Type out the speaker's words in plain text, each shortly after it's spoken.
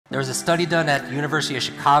There was a study done at the University of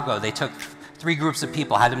Chicago. They took 3 groups of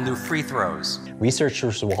people, had them do free throws.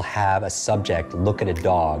 Researchers will have a subject look at a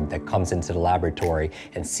dog that comes into the laboratory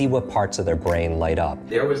and see what parts of their brain light up.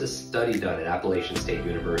 There was a study done at Appalachian State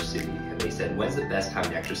University, and they said, when's the best time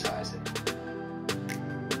to exercise?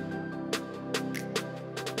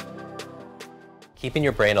 Keeping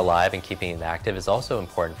your brain alive and keeping it active is also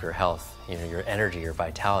important for your health. You know, your energy, your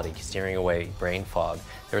vitality, steering away brain fog.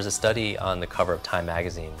 There was a study on the cover of Time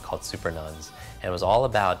magazine called Super Nuns, and it was all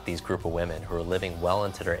about these group of women who were living well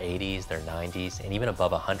into their 80s, their 90s, and even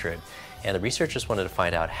above 100. And the researchers wanted to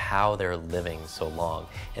find out how they're living so long.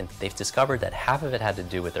 And they've discovered that half of it had to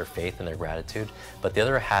do with their faith and their gratitude, but the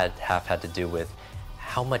other half had to do with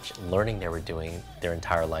how much learning they were doing their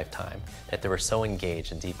entire lifetime, that they were so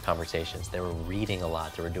engaged in deep conversations. They were reading a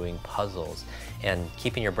lot, they were doing puzzles, and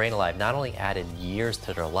keeping your brain alive not only added years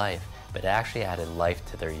to their life, but it actually added life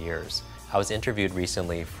to their years. I was interviewed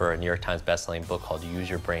recently for a New York Times bestselling book called Use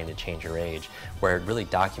Your Brain to Change Your Age, where it really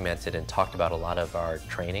documented and talked about a lot of our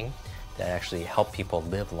training that actually helped people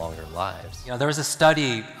live longer lives. You know, there was a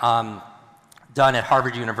study done at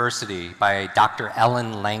Harvard University by Dr.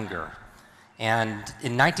 Ellen Langer. And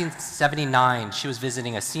in 1979, she was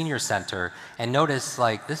visiting a senior center and noticed,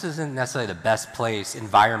 like, this isn't necessarily the best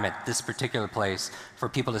environment, this particular place, for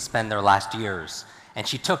people to spend their last years. And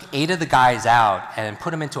she took 8 of the guys out and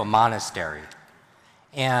put them into a monastery.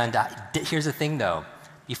 And here's the thing, though.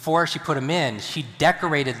 Before she put them in, she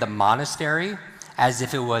decorated the monastery as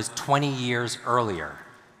if it was 20 years earlier,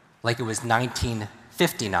 like it was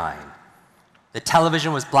 1959. The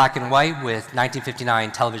television was black and white with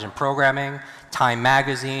 1959 television programming, Time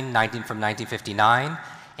magazine, from 1959.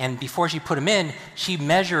 And before she put them in, she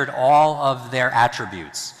measured all of their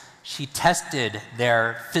attributes. She tested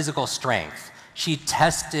their physical strength. She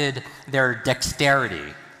tested their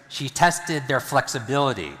dexterity. She tested their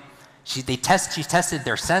flexibility. She tested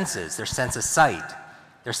their senses, their sense of sight,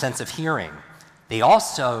 their sense of hearing. They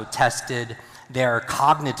also tested their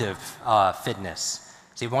cognitive fitness.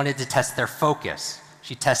 She wanted to test their focus.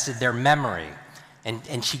 She tested their memory.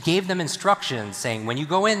 And she gave them instructions saying, when you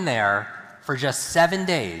go in there for just 7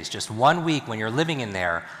 days, just 1 week when you're living in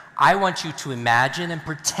there, I want you to imagine and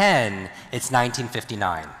pretend it's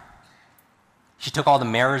 1959. She took all the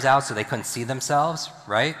mirrors out so they couldn't see themselves,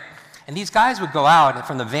 right? And these guys would go out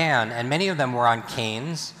from the van, and many of them were on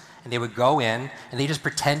canes, and they would go in, and they just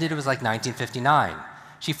pretended it was like 1959.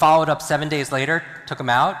 She followed up 7 days later, took them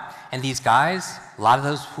out, and these guys, a lot of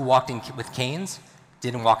those who walked in with canes,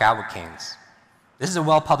 didn't walk out with canes. This is a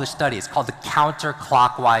well-published study. It's called the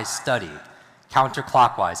counterclockwise study,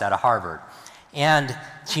 counterclockwise out of Harvard. And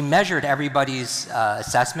she measured everybody's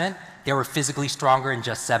assessment. They were physically stronger in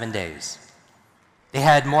just 7 days. They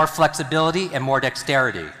had more flexibility and more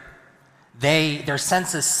dexterity. Their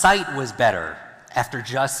sense of sight was better after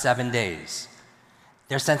just 7 days.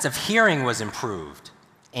 Their sense of hearing was improved.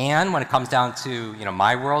 And when it comes down to, you know,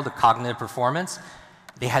 my world, the cognitive performance,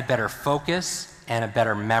 they had better focus and a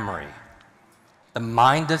better memory. The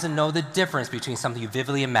mind doesn't know the difference between something you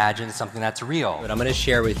vividly imagine and something that's real. But I'm going to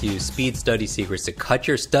share with you speed study secrets to cut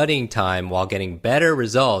your studying time while getting better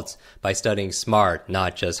results by studying smart,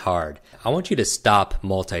 not just hard. I want you to stop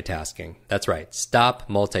multitasking. That's right, stop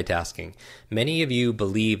multitasking. Many of you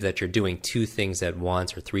believe that you're doing 2 things at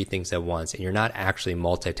once or 3 things at once, and you're not actually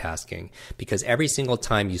multitasking, because every single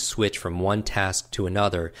time you switch from one task to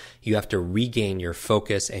another, you have to regain your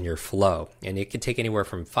focus and your flow. And it can take anywhere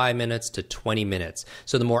from 5 minutes to 20 minutes.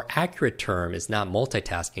 So the more accurate term is not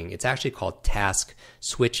multitasking, it's actually called task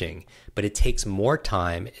switching. But it takes more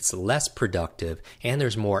time, it's less productive, and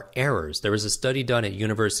there's more errors. There was a study done at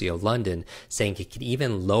University of London saying it can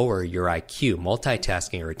even lower your IQ.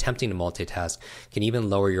 Multitasking or attempting to multitask can even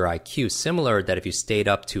lower your IQ, similar that if you stayed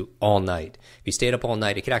up to all night. If you stayed up all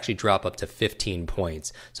night, it could actually drop up to 15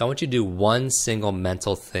 points. So I want you to do one single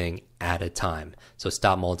mental thing at a time. So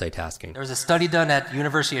stop multitasking. There was a study done at the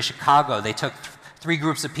University of Chicago. They took 3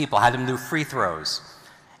 groups of people, had them do free throws.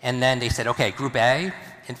 And then they said, okay, group A,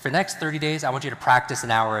 and for the next 30 days, I want you to practice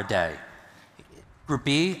an hour a day. Group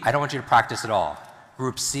B, I don't want you to practice at all.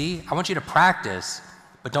 Group C, I want you to practice,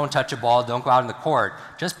 but don't touch a ball, don't go out in the court.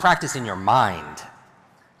 Just practice in your mind,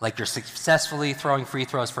 like you're successfully throwing free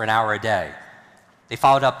throws for an hour a day. They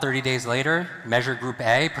followed up 30 days later, measured Group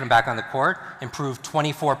A, put them back on the court, improved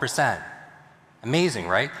 24%. Amazing,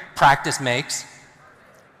 right? Practice makes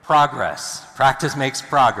progress. Practice makes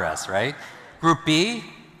progress, right? Group B,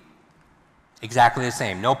 exactly the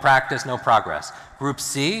same. No practice, no progress. Group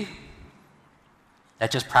C,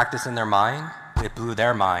 that just practiced in their mind, it blew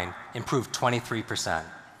their mind, improved 23%.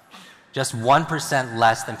 just 1%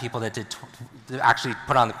 less than people that actually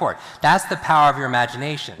put on the court. That's the power of your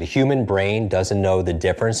imagination. The human brain doesn't know the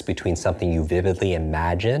difference between something you vividly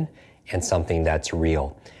imagine and something that's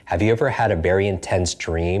real. Have you ever had a very intense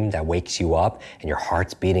dream that wakes you up and your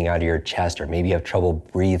heart's beating out of your chest, or maybe you have trouble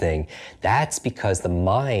breathing? That's because the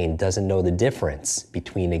mind doesn't know the difference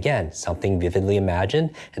between, again, something vividly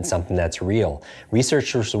imagined and something that's real.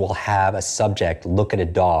 Researchers will have a subject look at a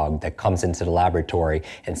dog that comes into the laboratory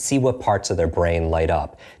and see what parts of their brain light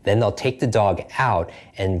up. Then they'll take the dog out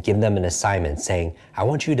and give them an assignment saying, I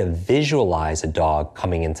want you to visualize a dog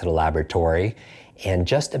coming into the laboratory and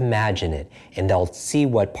just imagine it, and they'll see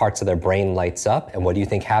what parts of their brain lights up, and what do you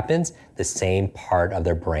think happens? The same part of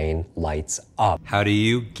their brain lights up. How do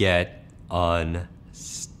you get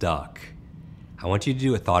unstuck? I want you to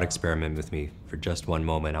do a thought experiment with me for just one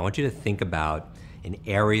moment. I want you to think about an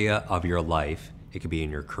area of your life. It could be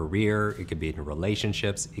in your career, it could be in your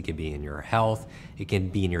relationships, it could be in your health, it can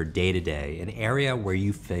be in your day-to-day, an area where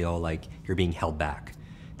you feel like you're being held back,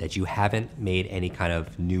 that you haven't made any kind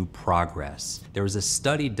of new progress. There was a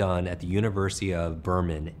study done at the University of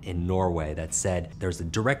Bremen in Norway that said there's a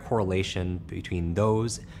direct correlation between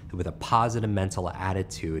those with a positive mental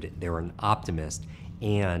attitude, they were an optimist,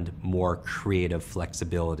 and more creative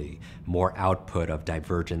flexibility, more output of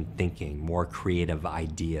divergent thinking, more creative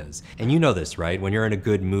ideas. And you know this, right? When you're in a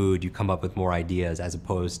good mood, you come up with more ideas, as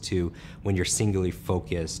opposed to when you're singularly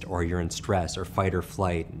focused or you're in stress or fight or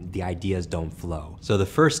flight, the ideas don't flow. So the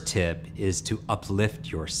first tip is to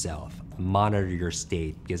uplift yourself, monitor your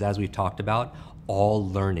state, because as we've talked about, all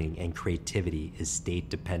learning and creativity is state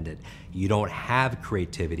dependent. You don't have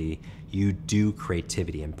creativity, you do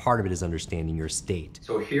creativity, and part of it is understanding your state.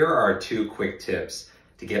 So here are 2 quick tips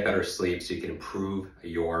to get better sleep so you can improve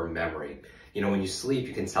your memory. You know, when you sleep,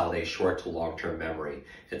 you consolidate short to long-term memory.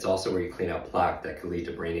 It's also where you clean out plaque that could lead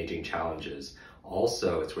to brain aging challenges.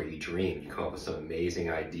 Also, it's where you dream. You come up with some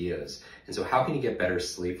amazing ideas. And so how can you get better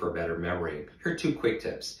sleep for better memory? Here are 2 quick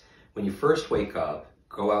tips. When you first wake up,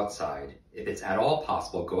 go outside. If it's at all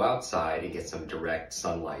possible, go outside and get some direct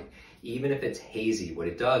sunlight. Even if it's hazy, what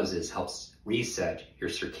it does is helps reset your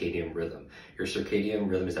circadian rhythm. Your circadian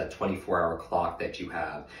rhythm is that 24-hour clock that you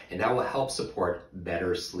have, and that will help support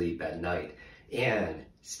better sleep at night. And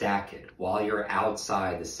stack it. While you're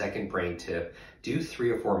outside, the second brain tip, do 3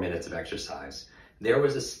 or 4 minutes of exercise. There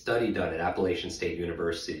was a study done at Appalachian State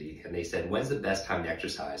University, and they said, when's the best time to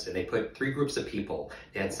exercise? And they put 3 groups of people.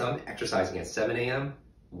 They had some exercising at 7 a.m.,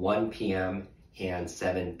 1 p.m., and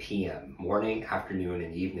 7 p.m., morning, afternoon,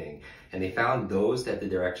 and evening. And they found those that did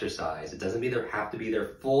their exercise, it doesn't have to be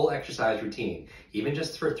their full exercise routine, even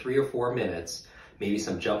just for 3 or 4 minutes, maybe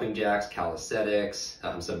some jumping jacks, calisthenics,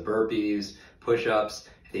 some burpees, push-ups.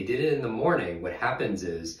 If they did it in the morning, what happens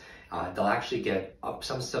is they'll actually get up,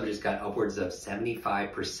 some subjects got upwards of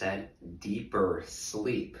 75% deeper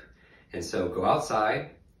sleep. And so go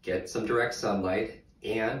outside, get some direct sunlight,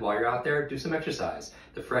 and while you're out there, do some exercise.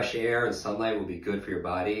 The fresh air and sunlight will be good for your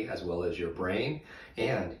body as well as your brain,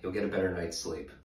 and you'll get a better night's sleep.